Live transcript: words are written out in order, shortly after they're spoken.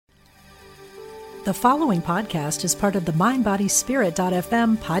The following podcast is part of the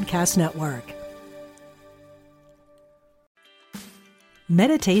MindBodySpirit.fm podcast network.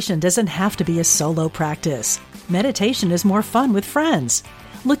 Meditation doesn't have to be a solo practice. Meditation is more fun with friends.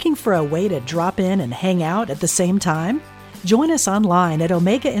 Looking for a way to drop in and hang out at the same time? Join us online at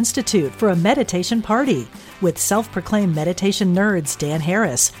Omega Institute for a meditation party with self-proclaimed meditation nerds Dan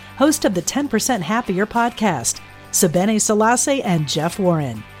Harris, host of the 10% Happier podcast, Sabene Selassie, and Jeff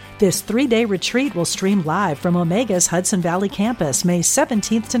Warren. This 3-day retreat will stream live from Omega's Hudson Valley campus May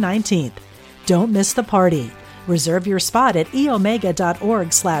 17th to 19th. Don't miss the party. Reserve your spot at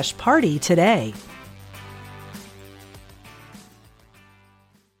eomega.org/party today.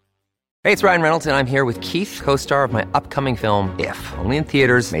 Hey, it's Ryan Reynolds, and I'm here with Keith, co-star of my upcoming film, If, only in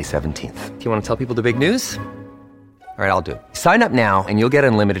theaters May 17th. Do you want to tell people the big news? All right, I'll do it. Sign up now and you'll get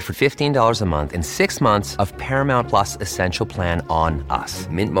unlimited for $15 a month and 6 months of Paramount Plus Essential Plan on us.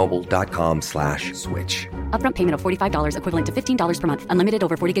 MintMobile.com/switch. Upfront payment of $45 equivalent to $15 per month. Unlimited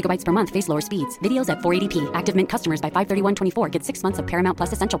over 40 gigabytes per month. Face lower speeds. Videos at 480p. Active Mint customers by 531.24 get 6 months of Paramount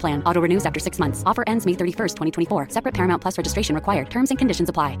Plus Essential Plan. Auto renews after 6 months. Offer ends May 31st, 2024. Separate Paramount Plus registration required. Terms and conditions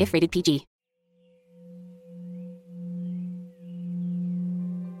apply if rated PG.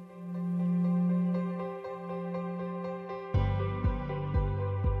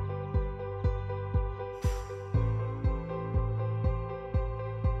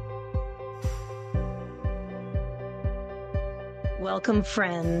 Welcome,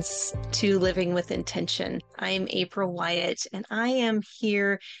 friends, to Living with Intention. I'm April Wyett, and I am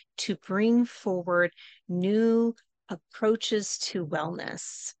here to bring forward new approaches to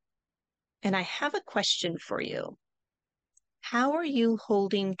wellness. And I have a question for you. How are you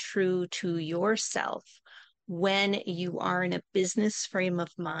holding true to yourself when you are in a business frame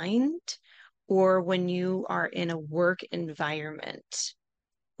of mind or when you are in a work environment?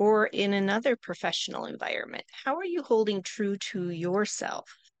 Or in another professional environment? How are you holding true to yourself?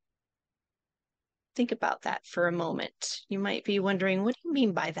 Think about that for a moment. You might be wondering, what do you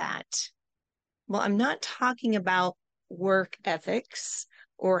mean by that? Well, I'm not talking about work ethics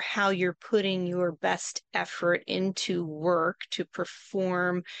or how you're putting your best effort into work to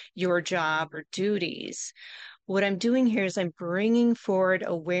perform your job or duties. What I'm doing here is I'm bringing forward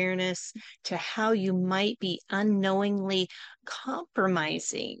awareness to how you might be unknowingly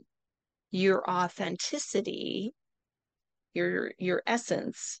compromising your authenticity, your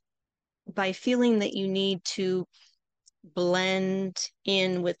essence, by feeling that you need to blend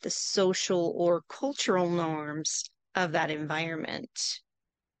in with the social or cultural norms of that environment.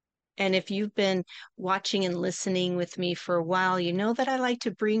 And if you've been watching and listening with me for a while, you know that I like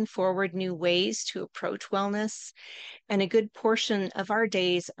to bring forward new ways to approach wellness. And a good portion of our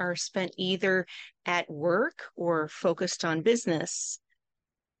days are spent either at work or focused on business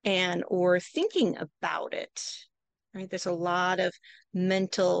and or thinking about it, right? There's a lot of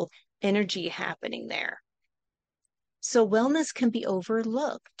mental energy happening there. So wellness can be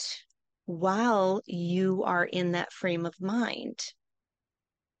overlooked while you are in that frame of mind.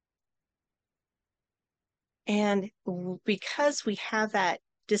 And because we have that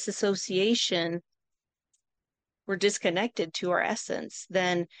disassociation, we're disconnected to our essence,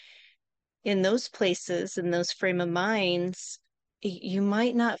 then in those places, in those frame of minds, you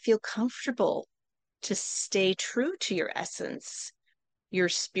might not feel comfortable to stay true to your essence, your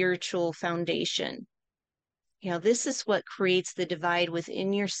spiritual foundation. You know, this is what creates the divide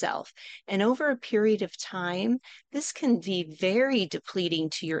within yourself. And over a period of time, this can be very depleting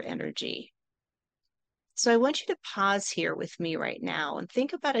to your energy. So I want you to pause here with me right now and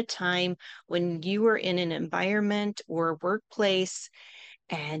think about a time when you were in an environment or workplace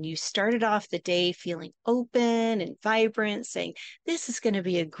and you started off the day feeling open and vibrant, saying, this is going to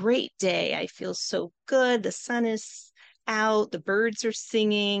be a great day. I feel so good. The sun is out. The birds are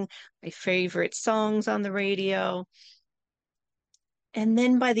singing. My favorite songs on the radio. And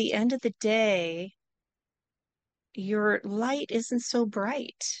then by the end of the day, your light isn't so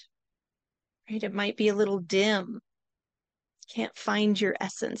bright. Right? It might be a little dim. Can't find your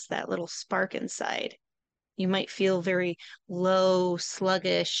essence, that little spark inside. You might feel very low,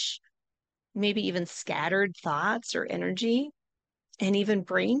 sluggish, maybe even scattered thoughts or energy, and even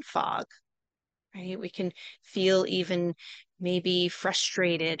brain fog, right? We can feel even maybe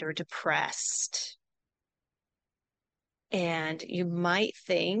frustrated or depressed. And you might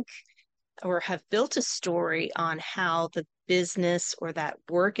think or have built a story on how the business or that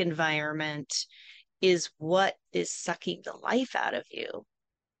work environment is what is sucking the life out of you.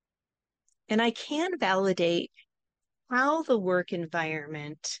 And I can validate how the work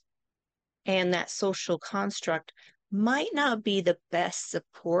environment and that social construct might not be the best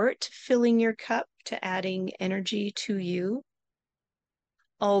support filling your cup to adding energy to you,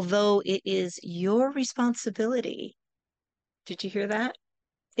 although it is your responsibility. Did you hear that?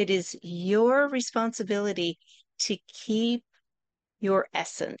 It is your responsibility to keep your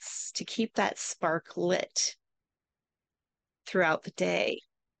essence, to keep that spark lit throughout the day.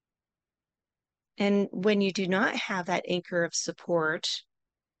 And when you do not have that anchor of support,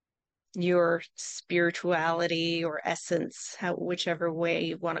 your spirituality or essence, whichever way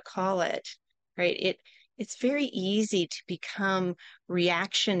you want to call it, right? It's very easy to become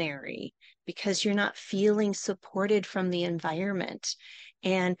reactionary because you're not feeling supported from the environment.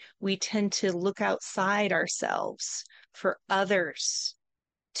 And we tend to look outside ourselves for others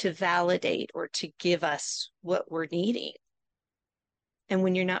to validate or to give us what we're needing. And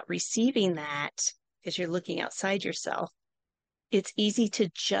when you're not receiving that, because you're looking outside yourself, it's easy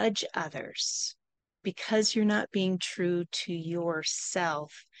to judge others because you're not being true to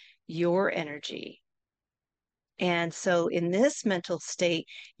yourself, your energy. And so in this mental state,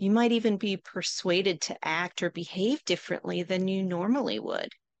 you might even be persuaded to act or behave differently than you normally would.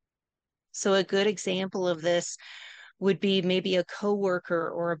 So a good example of this would be maybe a coworker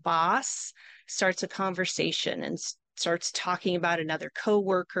or a boss starts a conversation and starts talking about another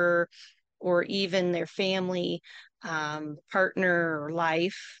coworker or even their family, partner or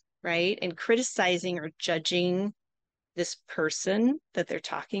life, right? And criticizing or judging this person that they're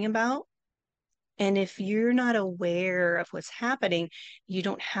talking about. And if you're not aware of what's happening, you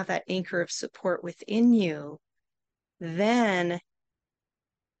don't have that anchor of support within you, then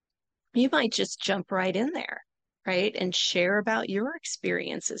you might just jump right in there, right? And share about your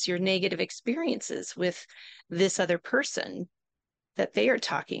experiences, your negative experiences with this other person that they are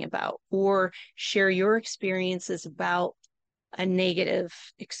talking about, or share your experiences about a negative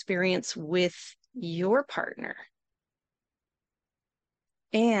experience with your partner.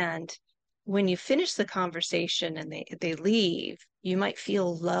 And when you finish the conversation and they leave, you might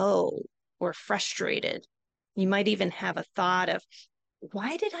feel low or frustrated. You might even have a thought of,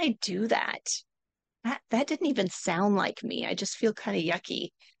 why did I do that? That didn't even sound like me. I just feel kind of yucky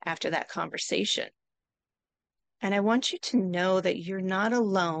after that conversation. And I want you to know that you're not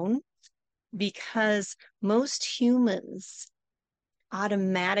alone because most humans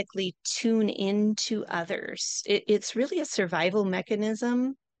automatically tune into others. It's really a survival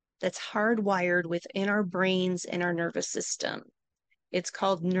mechanism that's hardwired within our brains and our nervous system. It's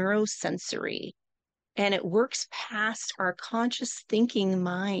called neurosensory, and it works past our conscious thinking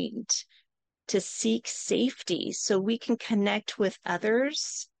mind to seek safety so we can connect with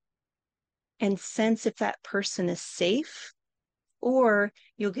others and sense if that person is safe, or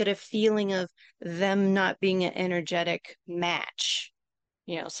you'll get a feeling of them not being an energetic match.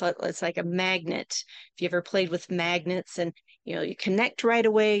 So it's like a magnet. If you ever played with magnets and, you connect right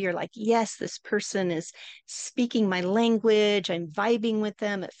away, you're like, yes, this person is speaking my language. I'm vibing with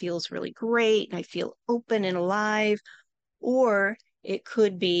them. It feels really great. And I feel open and alive. Or it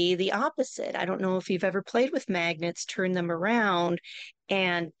could be the opposite. I don't know if you've ever played with magnets, turn them around,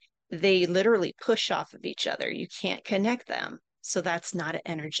 and they literally push off of each other. You can't connect them. So that's not an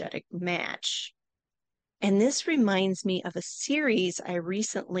energetic match. And this reminds me of a series I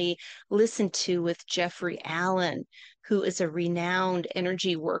recently listened to with Jeffrey Allen, who is a renowned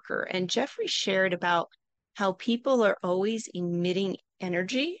energy worker. And Jeffrey shared about how people are always emitting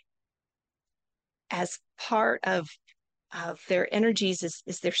energy as part of their energies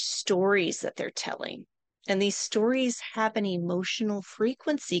is their stories that they're telling. And these stories have an emotional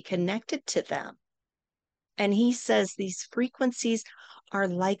frequency connected to them. And he says these frequencies are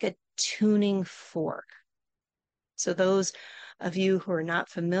like a tuning fork. So those of you who are not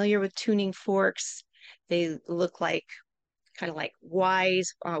familiar with tuning forks, they look like kind of like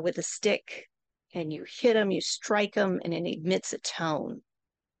Ys with a stick, and you hit them, you strike them, and it emits a tone.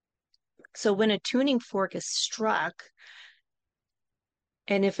 So when a tuning fork is struck,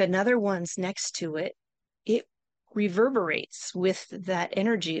 and if another one's next to it, it reverberates with that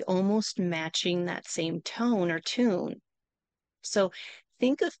energy, almost matching that same tone or tune. So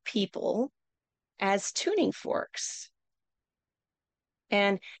think of people as tuning forks.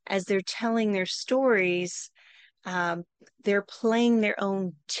 And as they're telling their stories, they're playing their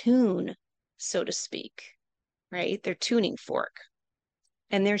own tune, so to speak, right? Their tuning fork.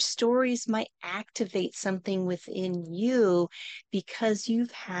 And their stories might activate something within you because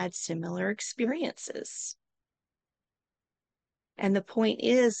you've had similar experiences. And the point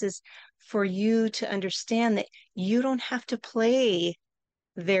is for you to understand that you don't have to play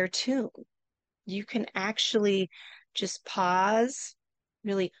their tune. You can actually just pause,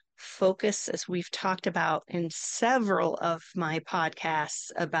 really focus, as we've talked about in several of my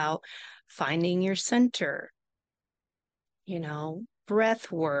podcasts, about finding your center,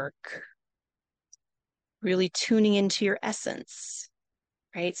 breath work, really tuning into your essence,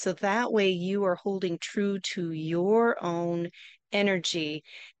 right? So that way you are holding true to your own energy,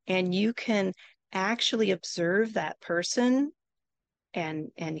 and you can actually observe that person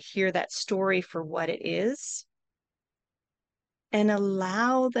and hear that story for what it is, and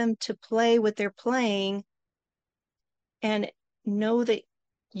allow them to play what they're playing, and know that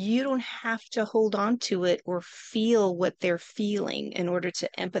you don't have to hold on to it or feel what they're feeling in order to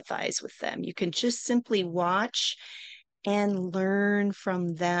empathize with them. You can just simply watch and learn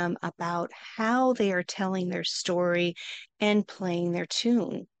from them about how they are telling their story and playing their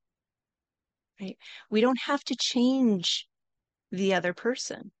tune, right? We don't have to change the other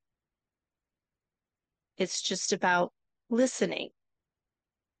person. It's just about listening,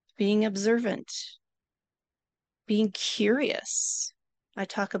 being observant, being curious. I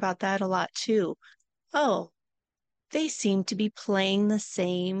talk about that a lot too. Oh, they seem to be playing the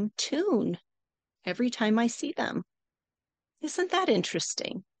same tune every time I see them. Isn't that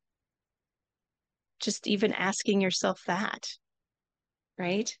interesting? Just even asking yourself that,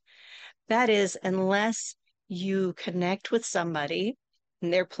 right? That is, unless you connect with somebody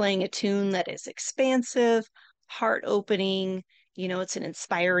and they're playing a tune that is expansive, heart opening, it's an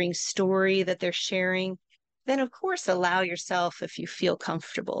inspiring story that they're sharing, then of course allow yourself, if you feel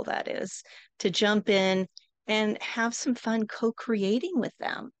comfortable, that is, to jump in and have some fun co-creating with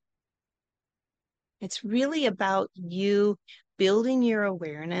them. It's really about you building your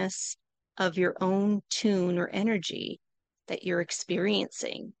awareness of your own tune or energy that you're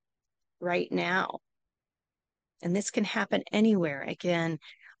experiencing right now. And this can happen anywhere, again,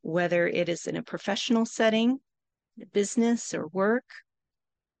 whether it is in a professional setting, business or work,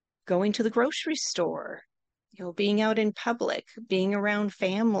 going to the grocery store, being out in public, being around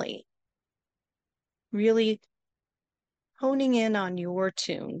family, really honing in on your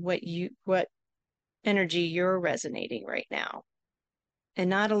tune, what energy you're resonating right now, and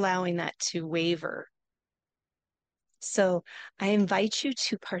not allowing that to waver. So I invite you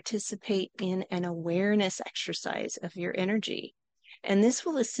to participate in an awareness exercise of your energy. And this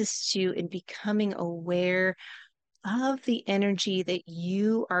will assist you in becoming aware of the energy that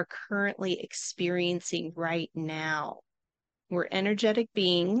you are currently experiencing right now. We're energetic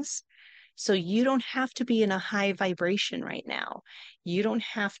beings, so you don't have to be in a high vibration right now. You don't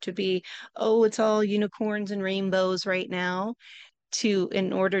have to be, oh, it's all unicorns and rainbows right now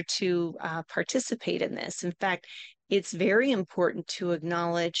in order to participate in this. In fact, it's very important to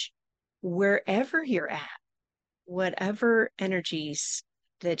acknowledge wherever you're at, whatever energies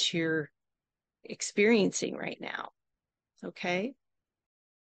that you're experiencing right now. Okay?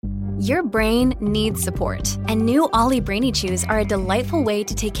 Your brain needs support, and new Ollie Brainy Chews are a delightful way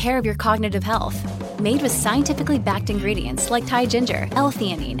to take care of your cognitive health. Made with scientifically backed ingredients like Thai ginger,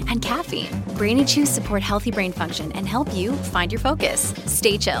 L-theanine, and caffeine, Brainy Chews support healthy brain function and help you find your focus,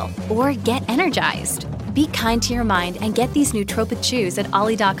 stay chill, or get energized. Be kind to your mind and get these nootropic chews at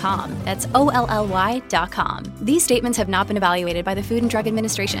ollie.com. That's OLLY.com. These statements have not been evaluated by the Food and Drug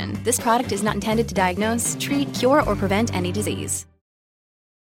Administration. This product is not intended to diagnose, treat, cure, or prevent any disease.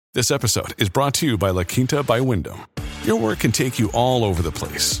 This episode is brought to you by La Quinta by Wyndham. Your work can take you all over the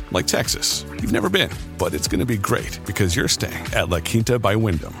place, like Texas. You've never been, but it's going to be great because you're staying at La Quinta by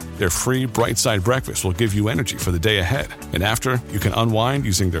Wyndham. Their free Bright Side breakfast will give you energy for the day ahead. And after, you can unwind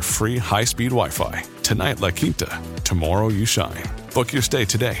using their free high-speed Wi-Fi. Tonight, La Quinta. Tomorrow, you shine. Book your stay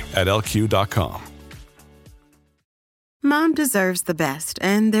today at LQ.com. Mom deserves the best,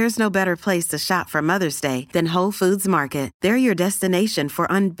 and there's no better place to shop for Mother's Day than Whole Foods Market. They're your destination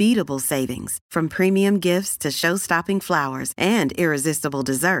for unbeatable savings, from premium gifts to show-stopping flowers and irresistible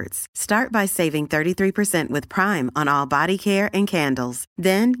desserts. Start by saving 33% with Prime on all body care and candles.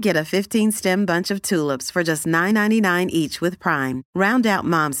 Then get a 15-stem bunch of tulips for just $9.99 each with Prime. Round out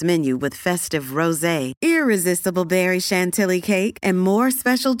Mom's menu with festive rosé, irresistible berry chantilly cake, and more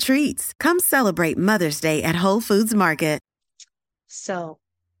special treats. Come celebrate Mother's Day at Whole Foods Market. So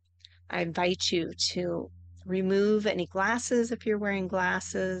I invite you to remove any glasses if you're wearing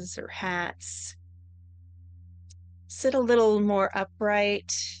glasses or hats. Sit a little more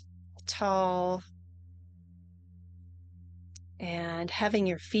upright, tall, and having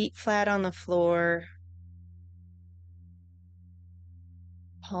your feet flat on the floor,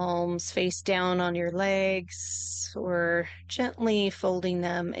 palms face down on your legs, or gently folding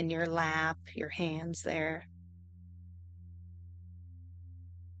them in your lap, your hands there.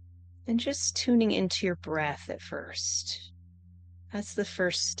 And just tuning into your breath at first. That's the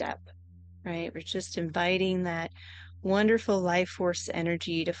first step, right? We're just inviting that wonderful life force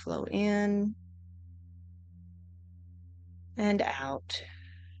energy to flow in and out.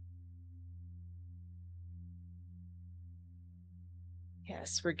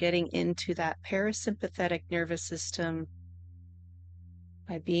 Yes, we're getting into that parasympathetic nervous system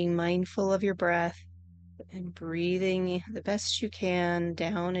by being mindful of your breath and breathing the best you can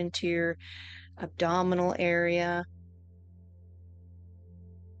down into your abdominal area.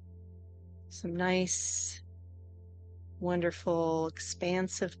 Some nice, wonderful,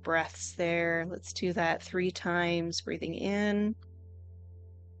 expansive breaths there. Let's do that 3 times, breathing in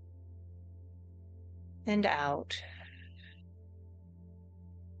and out.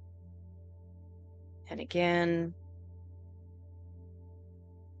 And again.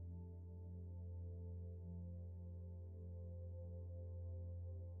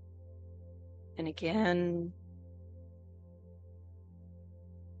 And again.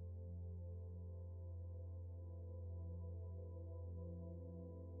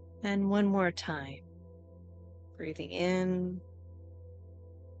 And one more time. Breathing in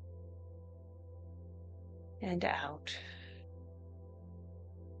and out.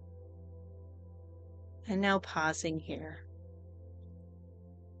 And now pausing here.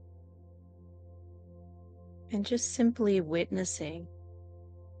 And just simply witnessing.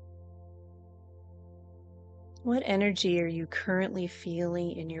 What energy are you currently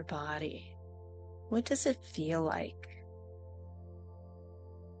feeling in your body? What does it feel like?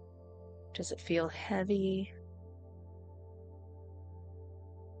 Does it feel heavy?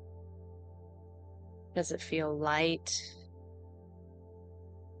 Does it feel light?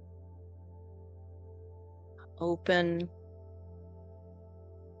 Open?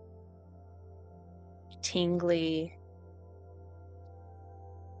 Tingly?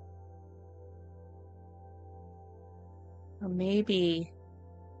 Or maybe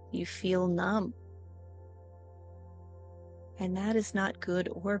you feel numb. And that is not good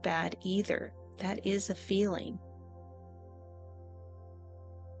or bad either. That is a feeling.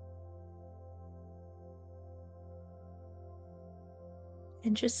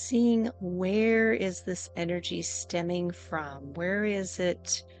 And just seeing, where is this energy stemming from? Where is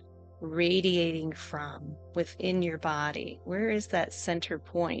it radiating from within your body? Where is that center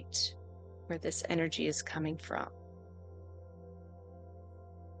point where this energy is coming from?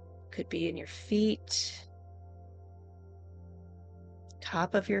 Could be in your feet,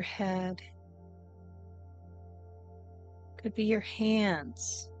 top of your head. Could be your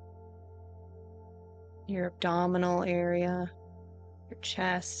hands, your abdominal area, your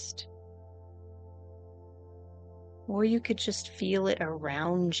chest. Or you could just feel it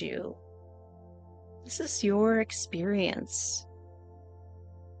around you. This is your experience.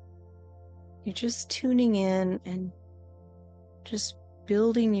 You're just tuning in and just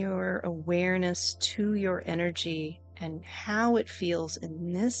building your awareness to your energy and how it feels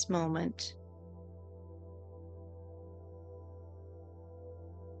in this moment.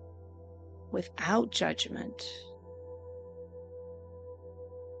 Without judgment.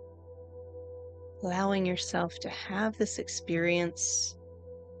 Allowing yourself to have this experience,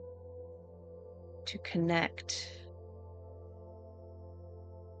 to connect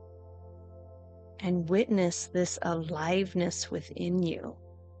and witness this aliveness within you.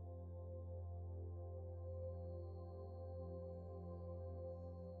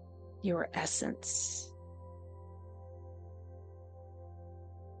 Your essence.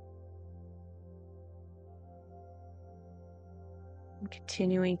 And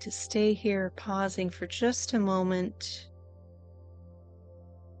continuing to stay here, pausing for just a moment.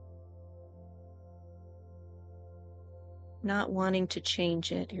 Not wanting to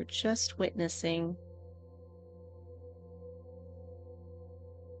change it, you're just witnessing,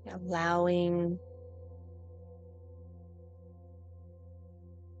 allowing,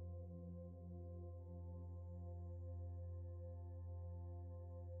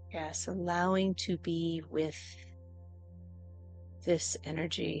 yes, allowing to be with this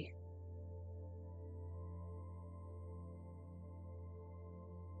energy.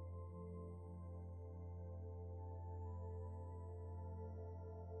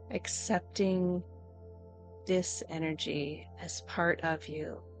 Accepting this energy as part of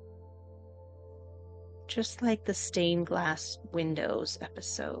you. Just like the stained glass windows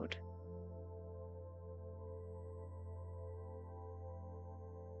episode.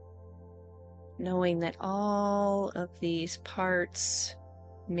 Knowing that all of these parts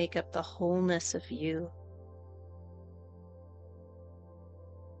make up the wholeness of you.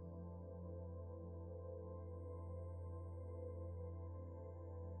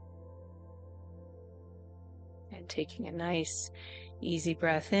 And taking a nice Easy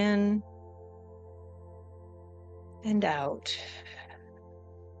breath in and out.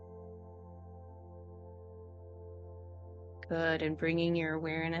 Good. And bringing your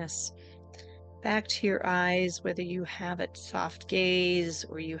awareness back to your eyes, whether you have a soft gaze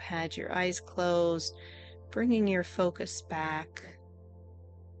or you had your eyes closed, bringing your focus back.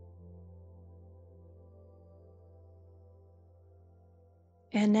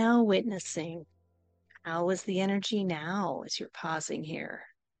 And now witnessing, how is the energy now as you're pausing here?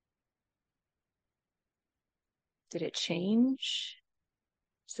 Did it change?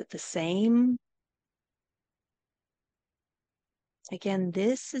 Is it the same? Again,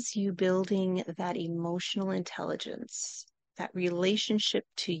 this is you building that emotional intelligence, that relationship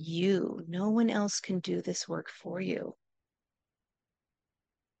to you. No one else can do this work for you.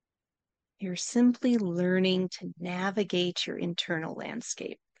 You're simply learning to navigate your internal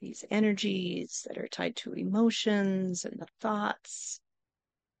landscape, these energies that are tied to emotions and the thoughts.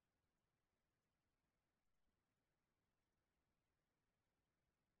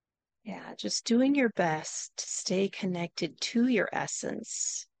 Yeah, just doing your best to stay connected to your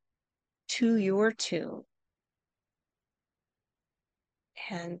essence, to your tune.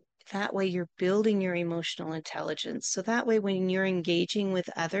 And that way you're building your emotional intelligence. So that way, when you're engaging with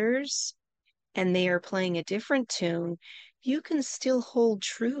others and they are playing a different tune, you can still hold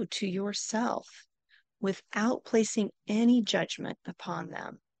true to yourself without placing any judgment upon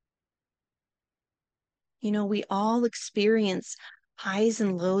them. You know, we all experience highs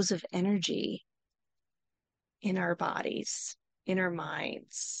and lows of energy in our bodies, in our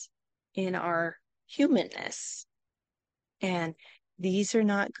minds, in our humanness. And these are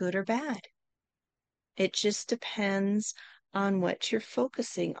not good or bad. It just depends on what you're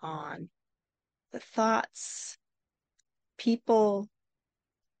focusing on. The thoughts, people,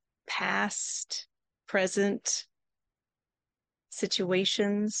 past, present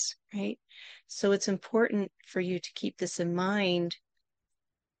situations, right? So it's important for you to keep this in mind,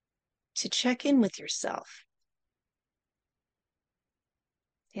 to check in with yourself.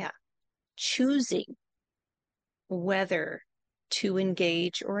 Yeah. Choosing whether to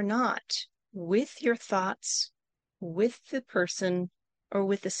engage or not with your thoughts, with the person, or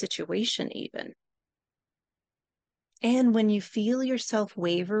with the situation, even. And when you feel yourself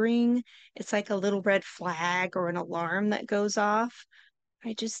wavering, it's like a little red flag or an alarm that goes off.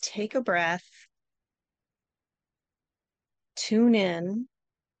 I just take a breath, tune in,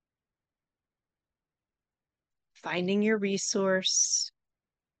 finding your resource,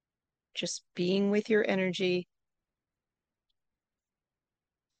 just being with your energy.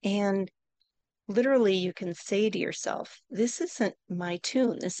 And literally, you can say to yourself, this isn't my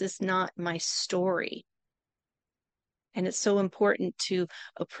tune. This is not my story. And it's so important to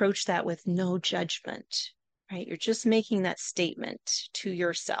approach that with no judgment, right? You're just making that statement to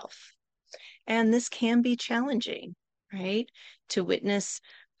yourself. And this can be challenging, right? To witness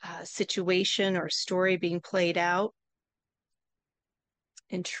a situation or story being played out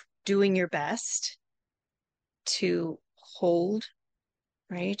and doing your best to hold,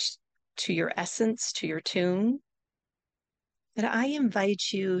 right? To your essence, to your tune. But I invite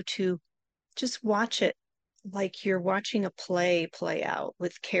you to just watch it like you're watching a play out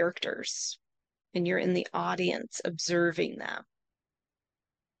with characters and you're in the audience observing them.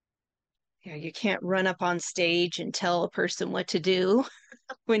 You know, you can't run up on stage and tell a person what to do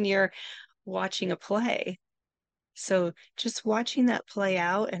when you're watching a play. So just watching that play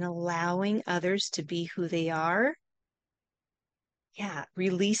out and allowing others to be who they are, yeah,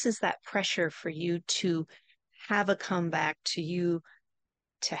 releases that pressure for you to have a comeback, to you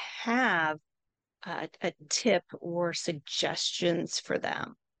to have a tip or suggestions for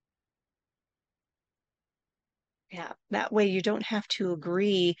them. Yeah, that way you don't have to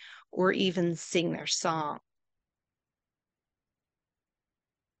agree or even sing their song.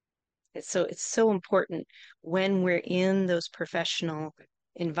 It's so important when we're in those professional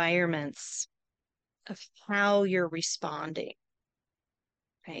environments of how you're responding,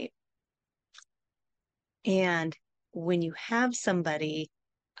 right? And when you have somebody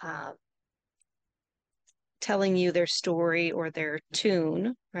uh, telling you their story or their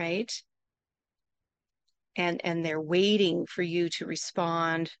tune, right? And they're waiting for you to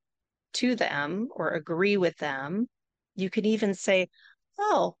respond to them or agree with them, you could even say,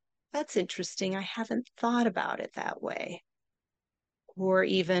 oh, that's interesting. I haven't thought about it that way. Or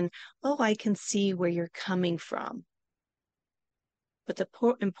even, oh, I can see where you're coming from. But the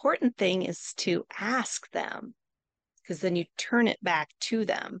important thing is to ask them, because then you turn it back to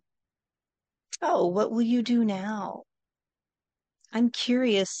them. Oh, what will you do now? I'm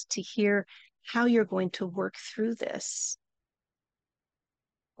curious to hear how you're going to work through this.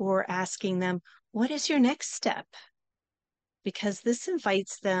 or asking them, what is your next step? Because this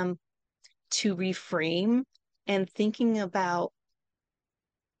invites them to reframe and thinking about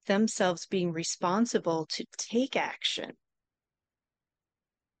themselves being responsible to take action.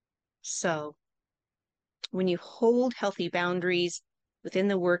 So when you hold healthy boundaries within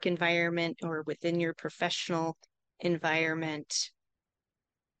the work environment or within your professional environment,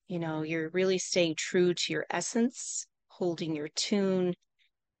 you're really staying true to your essence, holding your tune,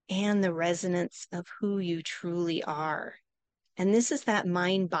 and the resonance of who you truly are. And this is that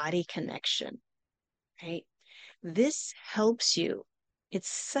mind-body connection, right? This helps you. It's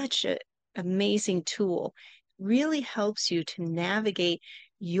such an amazing tool. Really helps you to navigate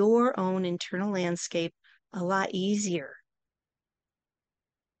your own internal landscape a lot easier.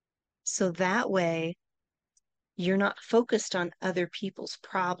 So that way, you're not focused on other people's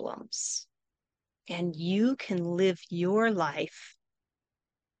problems, and you can live your life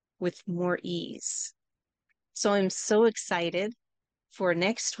with more ease. So I'm so excited for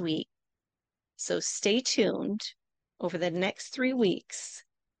next week. So stay tuned over the next 3 weeks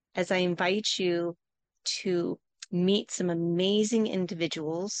as I invite you to meet some amazing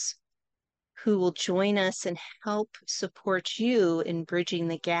individuals who will join us and help support you in bridging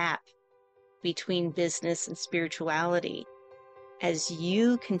the gap between business and spirituality as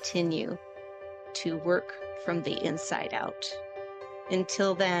you continue to work from the inside out.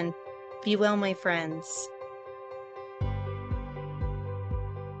 Until then, be well, my friends.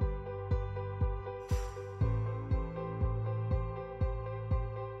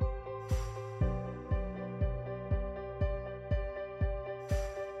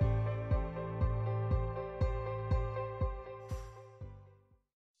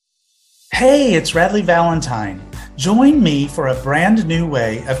 Hey, it's Radley Valentine. Join me for a brand new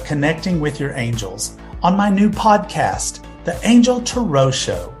way of connecting with your angels on my new podcast, The Angel Tarot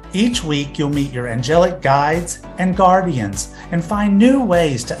Show. Each week, you'll meet your angelic guides and guardians and find new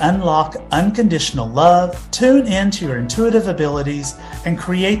ways to unlock unconditional love, tune into your intuitive abilities, and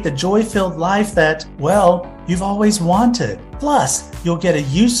create the joy-filled life that, well, you've always wanted. Plus, you'll get a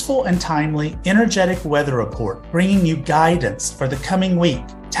useful and timely energetic weather report, bringing you guidance for the coming week.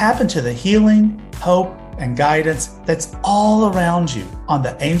 Tap into the healing, hope, and guidance that's all around you on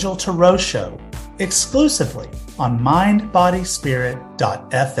the Angel Tarot Show, exclusively on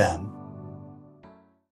mindbodyspirit.fm.